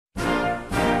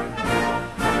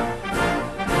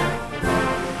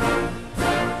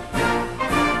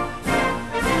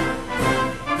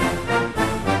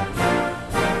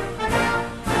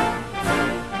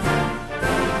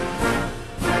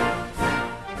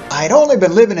I had only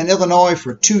been living in Illinois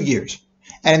for 2 years,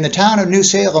 and in the town of New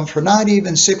Salem for not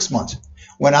even 6 months,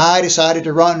 when I decided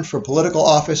to run for political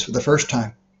office for the first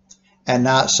time. And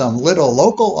not some little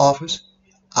local office.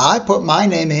 I put my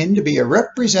name in to be a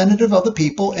representative of the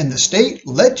people in the state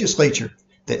legislature,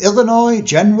 the Illinois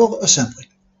General Assembly.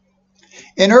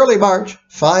 In early March,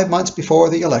 5 months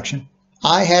before the election,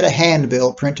 I had a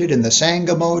handbill printed in the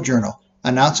Sangamo Journal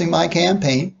announcing my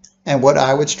campaign and what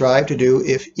I would strive to do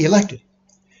if elected.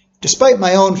 Despite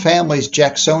my own family's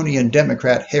Jacksonian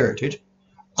Democrat heritage,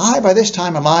 I by this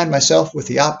time aligned myself with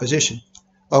the opposition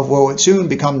of what would soon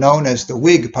become known as the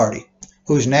Whig Party,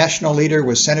 whose national leader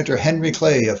was Senator Henry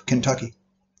Clay of Kentucky.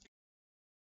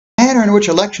 The manner in which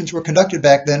elections were conducted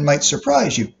back then might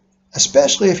surprise you,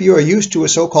 especially if you are used to a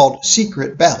so-called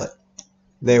secret ballot.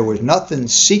 There was nothing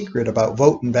secret about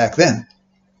voting back then.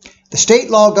 The state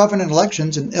law governing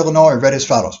elections in Illinois read as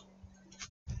follows.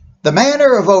 The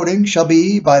manner of voting shall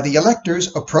be by the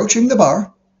electors approaching the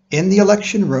bar in the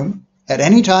election room at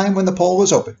any time when the poll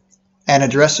is open, and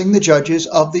addressing the judges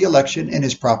of the election in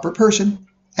his proper person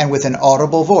and with an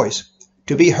audible voice,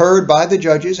 to be heard by the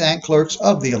judges and clerks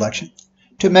of the election,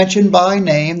 to mention by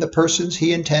name the persons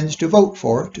he intends to vote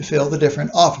for to fill the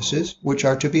different offices which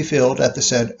are to be filled at the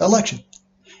said election.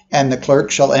 And the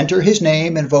clerk shall enter his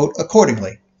name and vote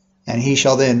accordingly, and he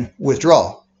shall then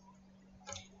withdraw.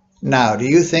 Now, do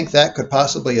you think that could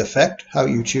possibly affect how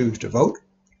you choose to vote?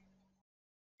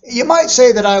 You might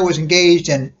say that I was engaged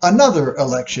in another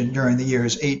election during the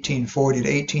years 1840 to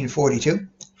 1842,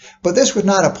 but this was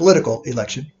not a political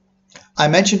election. I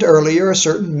mentioned earlier a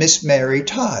certain Miss Mary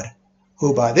Todd,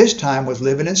 who by this time was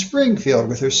living in Springfield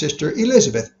with her sister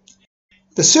Elizabeth.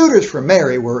 The suitors for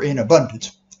Mary were in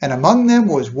abundance, and among them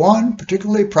was one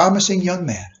particularly promising young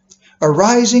man, a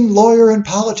rising lawyer and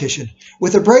politician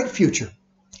with a bright future.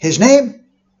 His name?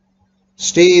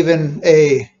 Stephen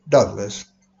A. Douglas.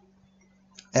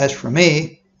 As for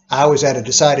me, I was at a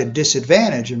decided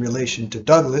disadvantage in relation to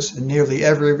Douglas in nearly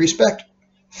every respect.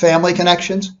 Family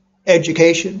connections,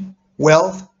 education,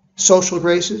 wealth, social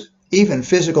graces, even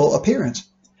physical appearance.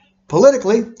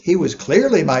 Politically, he was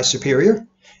clearly my superior.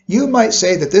 You might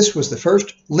say that this was the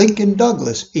first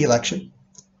Lincoln-Douglas election.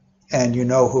 And you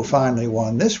know who finally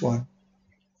won this one.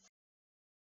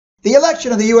 The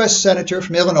election of the U.S. Senator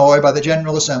from Illinois by the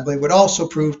General Assembly would also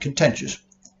prove contentious.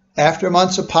 After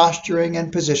months of posturing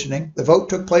and positioning, the vote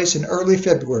took place in early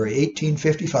February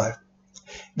 1855.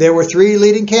 There were 3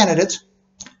 leading candidates.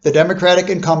 The Democratic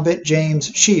incumbent, James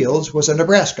Shields, was a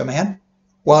Nebraska man,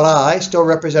 while I, still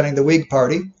representing the Whig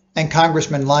Party, and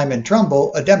Congressman Lyman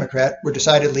Trumbull, a Democrat, were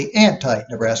decidedly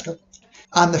anti-Nebraska.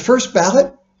 On the first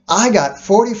ballot, I got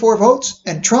 44 votes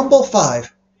and Trumbull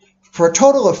 5, for a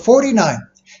total of 49.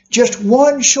 Just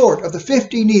 1 short of the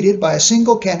 50 needed by a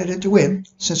single candidate to win,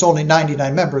 since only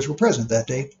 99 members were present that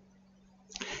day.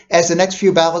 As the next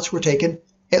few ballots were taken,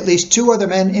 at least 2 other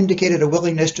men indicated a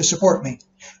willingness to support me,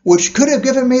 which could have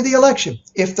given me the election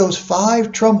if those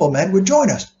 5 Trumbull men would join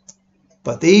us.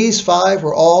 But these 5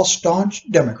 were all staunch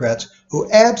Democrats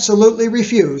who absolutely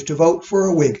refused to vote for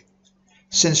a Whig.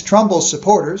 Since Trumbull's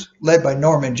supporters, led by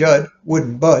Norman Judd,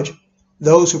 wouldn't budge,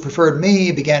 those who preferred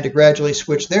me began to gradually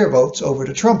switch their votes over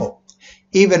to Trumbull,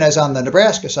 even as on the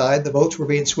Nebraska side the votes were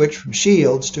being switched from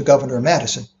Shields to Governor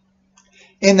Madison.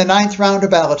 In the 9th round of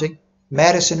balloting,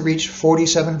 Madison reached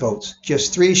 47 votes,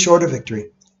 just 3 short of victory.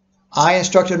 I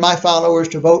instructed my followers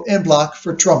to vote en bloc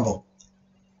for Trumbull.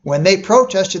 When they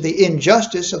protested the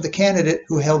injustice of the candidate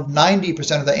who held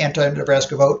 90% of the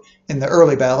anti-Nebraska vote in the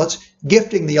early ballots,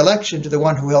 gifting the election to the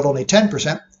one who held only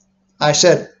 10%, I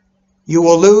said, "You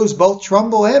will lose both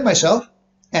Trumbull and myself,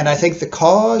 and I think the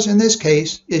cause in this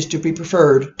case is to be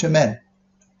preferred to men."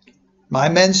 My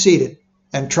men ceded,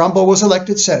 and Trumbull was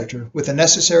elected senator with the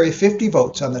necessary 50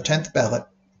 votes on the 10th ballot.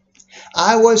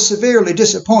 I was severely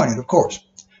disappointed, of course,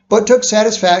 but took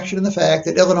satisfaction in the fact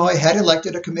that Illinois had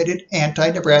elected a committed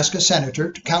anti-Nebraska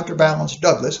senator to counterbalance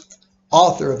Douglas,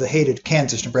 author of the hated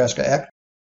Kansas-Nebraska Act.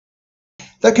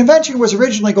 The convention was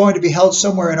originally going to be held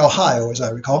somewhere in Ohio, as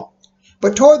I recall.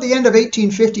 But toward the end of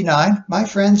 1859, my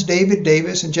friends David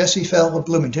Davis and Jesse Fell of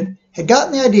Bloomington had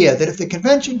gotten the idea that if the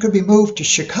convention could be moved to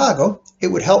Chicago, it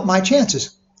would help my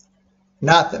chances.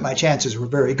 Not that my chances were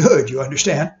very good, you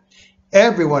understand.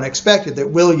 Everyone expected that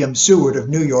William Seward of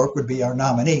New York would be our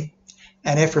nominee,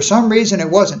 and if for some reason it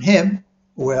wasn't him,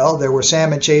 well, there were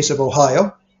Salmon Chase of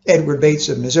Ohio, Edward Bates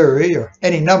of Missouri, or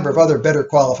any number of other better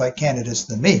qualified candidates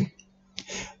than me.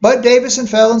 But Davis and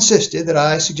Fell insisted that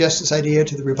I suggest this idea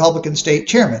to the Republican state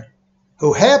chairman,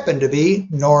 who happened to be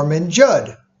Norman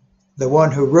Judd, the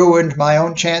one who ruined my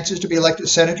own chances to be elected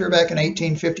senator back in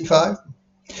 1855.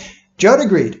 Judd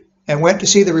agreed, and went to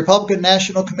see the Republican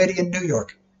National Committee in New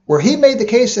York, where he made the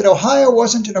case that Ohio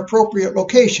wasn't an appropriate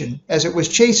location as it was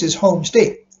Chase's home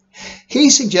state. He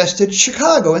suggested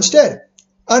Chicago instead,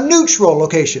 a neutral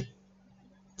location.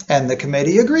 And the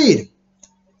committee agreed,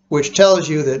 which tells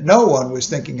you that no one was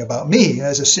thinking about me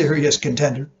as a serious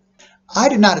contender. I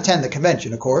did not attend the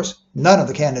convention, of course. None of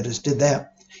the candidates did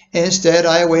that. Instead,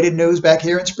 I awaited news back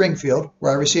here in Springfield,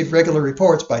 where I received regular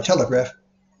reports by telegraph.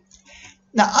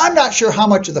 Now, I'm not sure how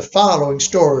much of the following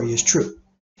story is true,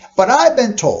 but I've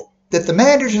been told that the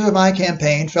managers of my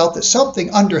campaign felt that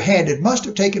something underhanded must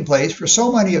have taken place for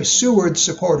so many of Seward's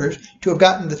supporters to have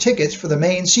gotten the tickets for the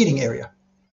main seating area.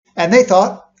 And they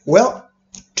thought, well,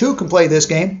 two can play this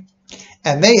game.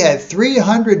 And they had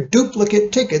 300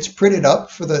 duplicate tickets printed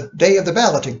up for the day of the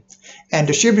balloting and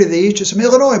distributed these to some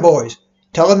Illinois boys,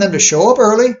 telling them to show up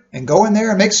early and go in there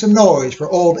and make some noise for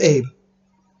old Abe.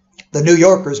 The New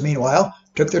Yorkers, meanwhile,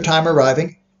 took their time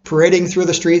arriving, parading through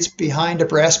the streets behind a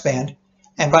brass band,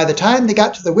 and by the time they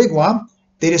got to the wigwam,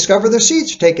 they discovered their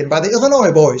seats taken by the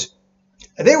Illinois boys.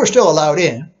 They were still allowed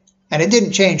in, and it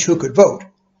didn't change who could vote,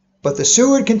 but the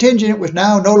Seward contingent was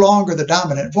now no longer the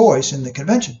dominant voice in the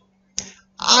convention.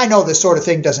 I know this sort of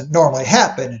thing doesn't normally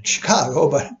happen in Chicago,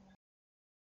 but...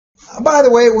 By the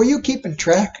way, were you keeping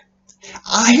track?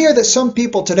 I hear that some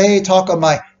people today talk of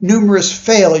my numerous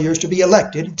failures to be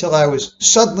elected until I was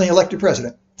suddenly elected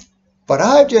president. But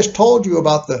I've just told you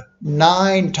about the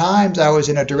 9 times I was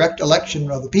in a direct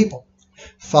election of the people.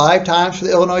 5 times for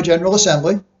the Illinois General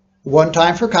Assembly, 1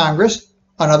 time for Congress,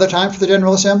 another time for the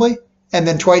General Assembly, and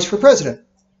then twice for president.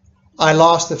 I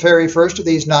lost the very first of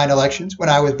these 9 elections when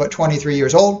I was but 23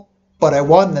 years old, but I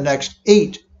won the next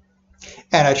 8.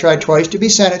 And I tried twice to be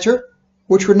senator,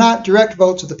 which were not direct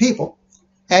votes of the people,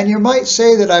 and you might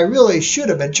say that I really should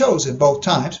have been chosen both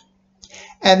times.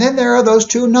 And then there are those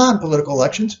 2 non-political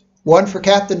elections, one for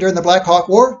captain during the Black Hawk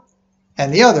War,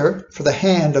 and the other for the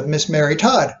hand of Miss Mary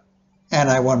Todd, and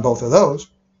I won both of those.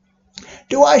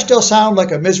 Do I still sound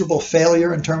like a miserable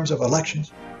failure in terms of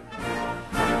elections?